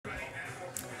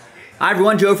Hi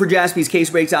everyone, Joe for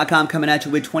JaspysCaseBreaks.com coming at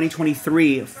you with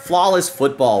 2023 Flawless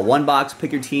Football. One box,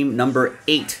 pick your team, number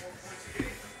 8.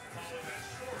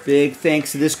 Big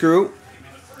thanks to this group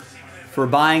for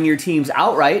buying your teams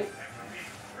outright.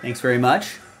 Thanks very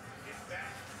much.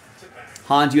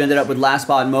 Hans, you ended up with Last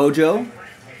Spot Mojo.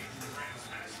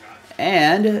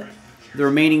 And the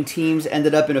remaining teams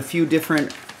ended up in a few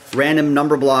different random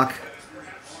number block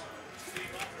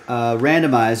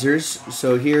randomizers.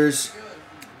 So here's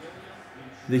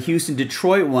the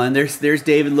Houston-Detroit one. There's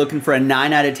David looking for a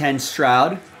 9 out of 10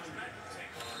 Stroud.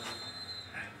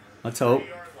 Let's hope.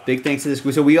 Big thanks to this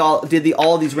group. So we all did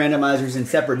all of these randomizers in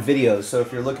separate videos. So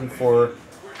if you're looking for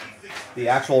the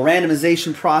actual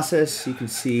randomization process, you can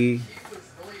see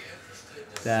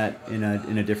that in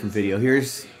a different video.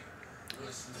 Here's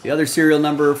the other serial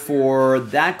number for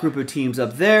that group of teams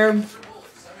up there.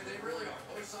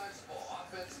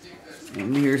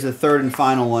 And here's the third and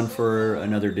final one for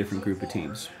another different group of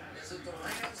teams.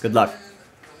 Good luck.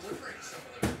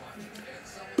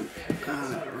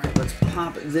 Alright, let's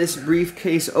pop this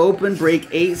briefcase open. Break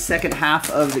 8, second half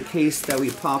of the case that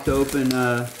we popped open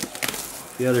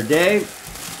the other day.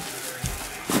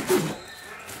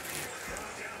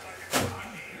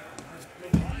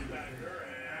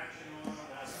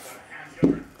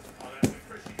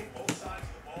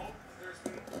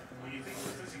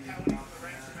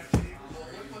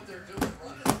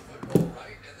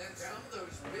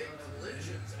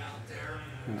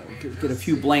 Get a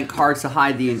few blank cards to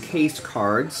hide the encased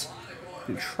cards.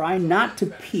 And try not to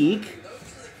peek.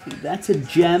 That's a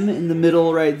gem in the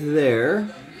middle right there.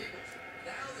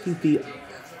 I think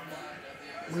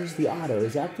where's the auto?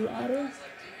 Is that the auto? What's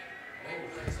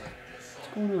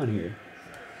going on here?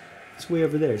 It's way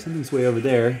over there. Something's way over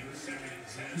there.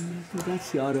 I think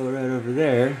that's the auto right over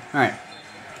there. All right.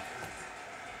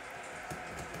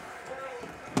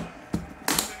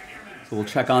 So we'll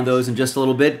check on those in just a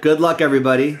little bit. Good luck,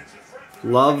 everybody.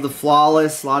 Love the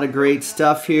Flawless. A lot of great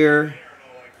stuff here.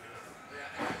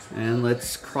 And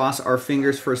let's cross our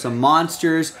fingers for some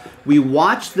monsters. We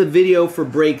watched the video for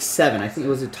break 7. I think it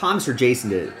was Thomas or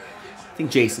Jason did it. I think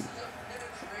Jason.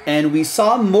 And we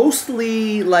saw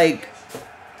mostly like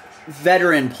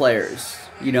veteran players,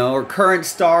 you know, or current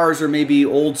stars or maybe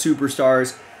old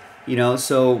superstars, you know.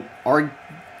 So our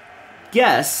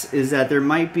guess is that there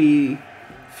might be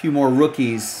a few more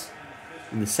rookies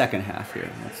in the second half here.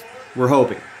 We're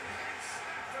hoping.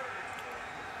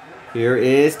 Here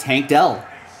is Tank Dell.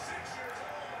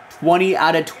 20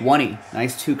 out of 20.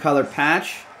 Nice 2-color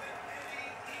patch.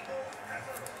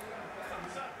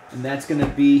 And that's going to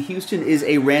be, Houston is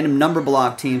a random number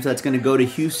block team, so that's going to go to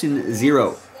Houston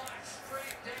 0.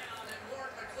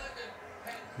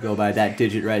 Go by that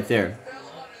digit right there.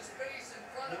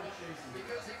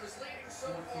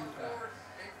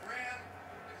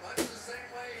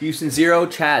 Houston 0,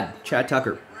 Chad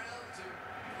Tucker.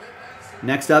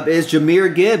 Next up is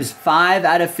Jahmyr Gibbs, 5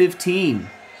 out of 15.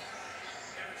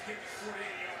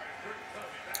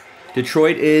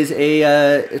 Detroit is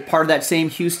part of that same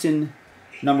Houston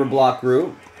number block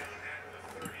group.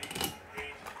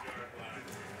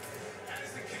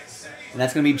 And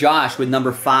that's going to be Josh with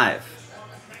number 5.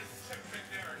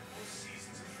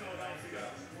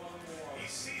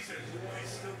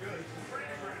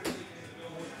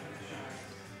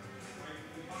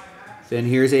 Then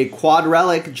here's a quad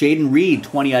relic, Jaden Reed,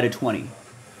 20 out of 20.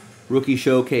 Rookie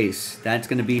showcase. That's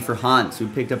going to be for Hans, who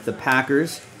picked up the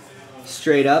Packers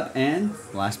straight up and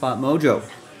Last Spot Mojo.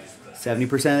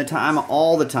 70% of the time,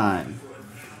 all the time.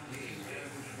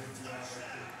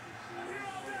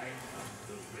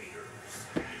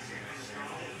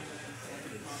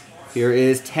 Here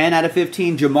is 10 out of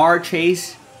 15, Jamar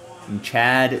Chase and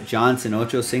Chad Johnson,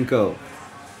 Ocho Cinco.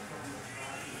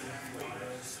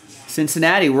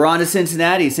 Cincinnati, we're on to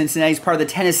Cincinnati. Cincinnati's part of the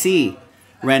Tennessee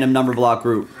random number block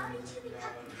group.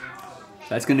 So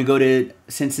that's going to go to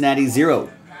Cincinnati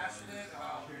 0.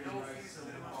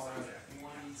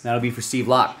 That'll be for Steve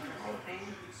Locke.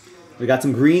 We got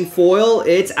some green foil.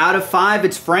 It's out of 5.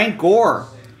 It's Frank Gore.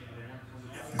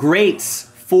 Greats,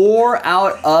 4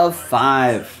 out of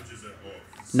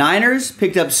 5. Niners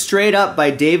picked up straight up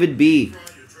by David B.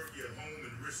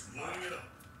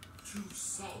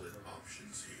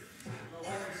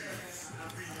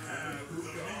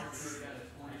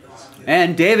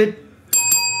 And David,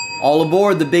 all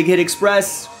aboard the Big Hit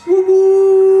Express.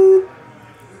 Woo-hoo.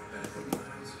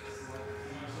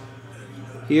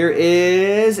 Here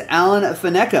is Alan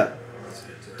Faneca,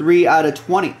 3 out of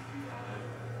 20.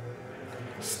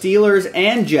 Steelers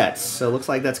and Jets. So it looks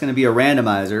like that's going to be a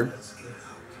randomizer.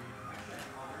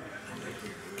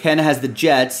 Ken has the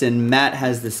Jets and Matt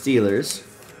has the Steelers.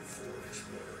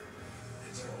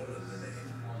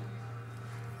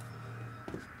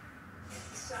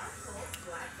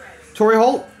 Torrey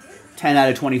Holt, 10 out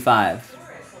of 25.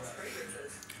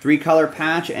 3-color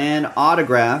patch and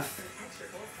autograph.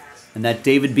 And that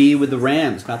David B with the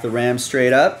Rams. Got the Rams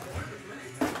straight up.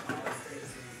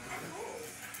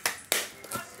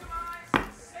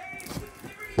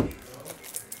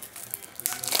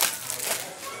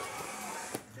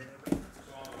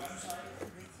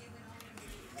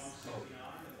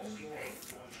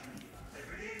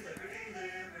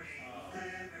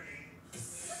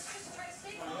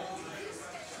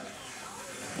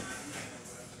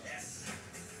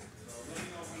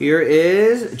 Here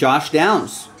is Josh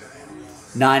Downs.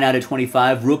 9 out of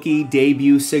 25 rookie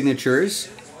debut signatures.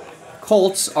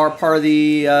 Colts are part of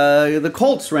the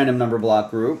Colts random number block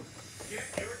group.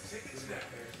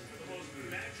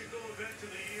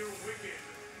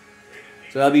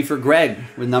 So that'll be for Greg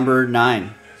with number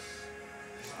 9.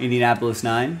 Indianapolis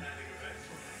 9.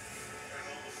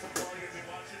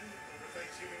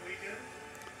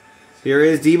 Here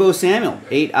is Deebo Samuel,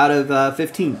 8 out of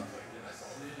 15.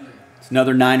 It's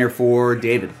another 9er for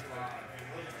David.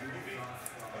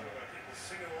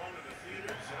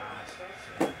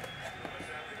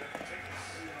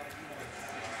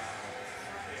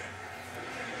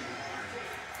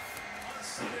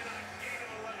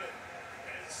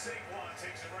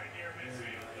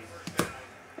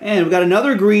 And we've got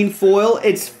another green foil.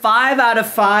 It's 5 out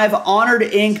of 5. Honored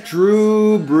Ink,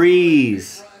 Drew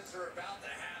Brees.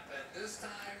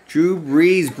 Drew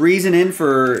Brees breezing in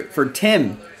for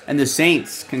Tim and the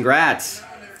Saints. Congrats.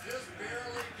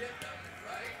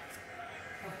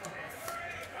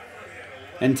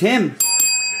 And Tim,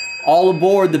 all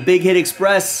aboard the Big Hit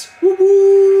Express.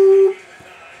 Woo-hoo.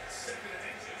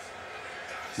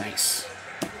 Nice.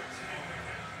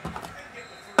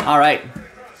 All right.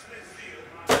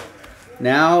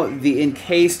 Now the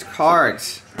encased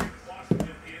cards.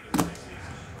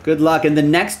 Good luck. And the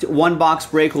next one box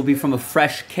break will be from a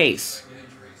fresh case.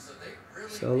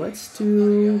 So let's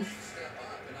do...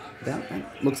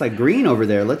 That looks like green over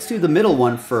there. Let's do the middle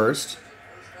one first.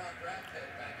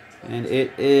 And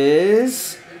it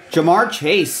is Jamar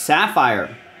Chase,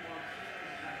 Sapphire.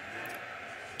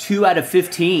 2 out of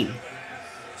 15.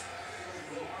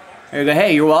 There you go.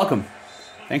 Hey, you're welcome.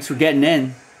 Thanks for getting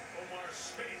in.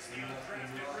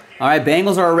 All right,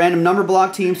 Bengals are a random number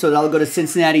block team, so that'll go to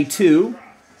Cincinnati 2.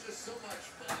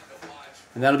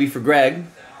 And that'll be for Greg.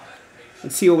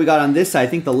 Let's see what we got on this side. I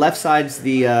think the left side's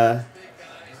the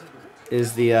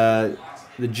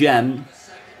gem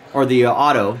or the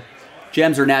auto.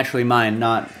 Gems are naturally mine,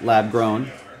 not lab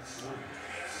grown.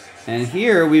 And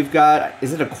here we've got,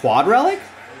 is it a quad relic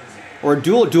or a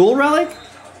dual relic?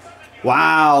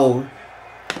 Wow.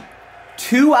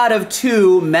 2 out of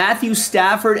 2, Matthew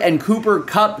Stafford and Cooper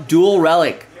Kupp dual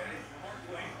relic.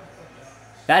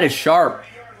 That is sharp.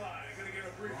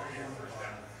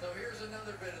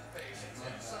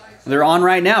 They're on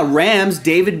right now. Rams,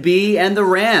 David B and the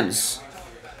Rams.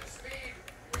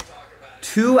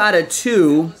 2 out of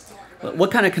 2.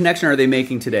 What kind of connection are they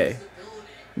making today?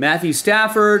 Matthew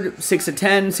Stafford, 6 of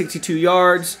 10, 62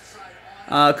 yards.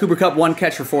 Cooper Kupp, 1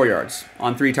 catch for 4 yards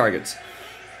on 3 targets.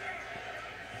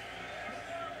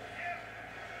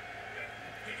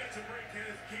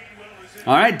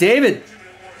 All right, David.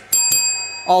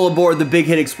 All aboard the Big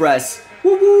Hit Express.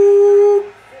 Woo-hoo!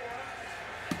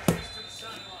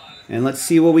 And let's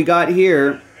see what we got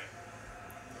here.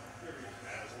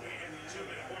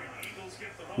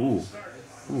 Ooh.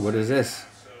 Ooh, what is this?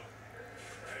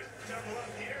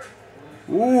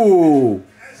 Ooh.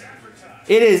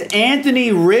 It is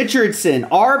Anthony Richardson,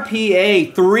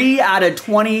 RPA, 3 out of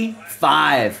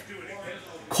 25.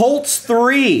 Colts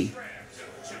 3.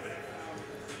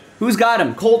 Who's got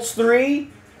him? Colts 3?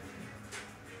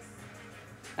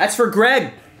 That's for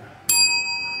Greg.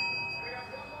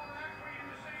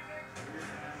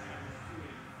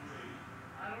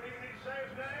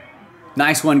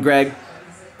 Nice one, Greg.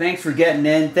 Thanks for getting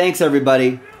in. Thanks,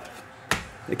 everybody.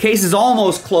 The case is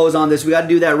almost closed on this. We got to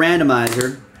do that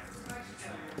randomizer.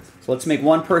 So let's make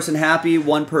one person happy,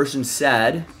 one person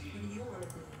sad.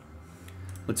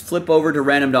 Let's flip over to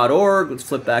random.org. Let's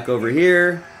flip back over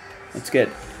here. Let's get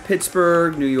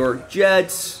Pittsburgh, New York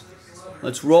Jets.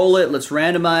 Let's roll it. Let's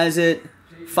randomize it.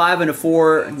 5 and a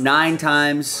 4, 9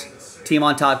 times. Team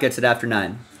on top gets it after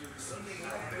 9.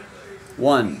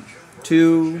 1,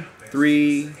 2,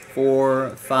 3, 4,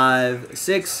 5,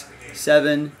 6,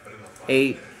 7,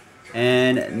 8,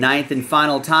 and 9th and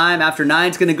final time. After 9,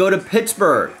 it's going to go to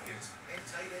Pittsburgh.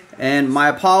 And my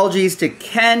apologies to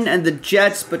Ken and the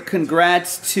Jets, but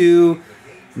congrats to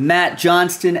Matt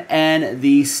Johnston and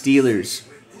the Steelers.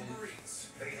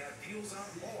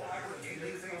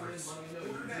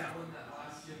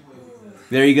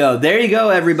 There you go. There you go,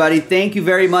 everybody. Thank you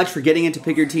very much for getting into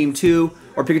Pick Your Team 2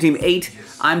 or Pick Your Team 8.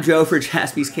 I'm Joe for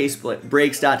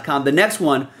JaspysCaseBreaks.com. The next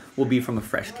one will be from a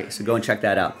fresh case, so go and check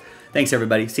that out. Thanks,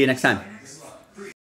 everybody. See you next time.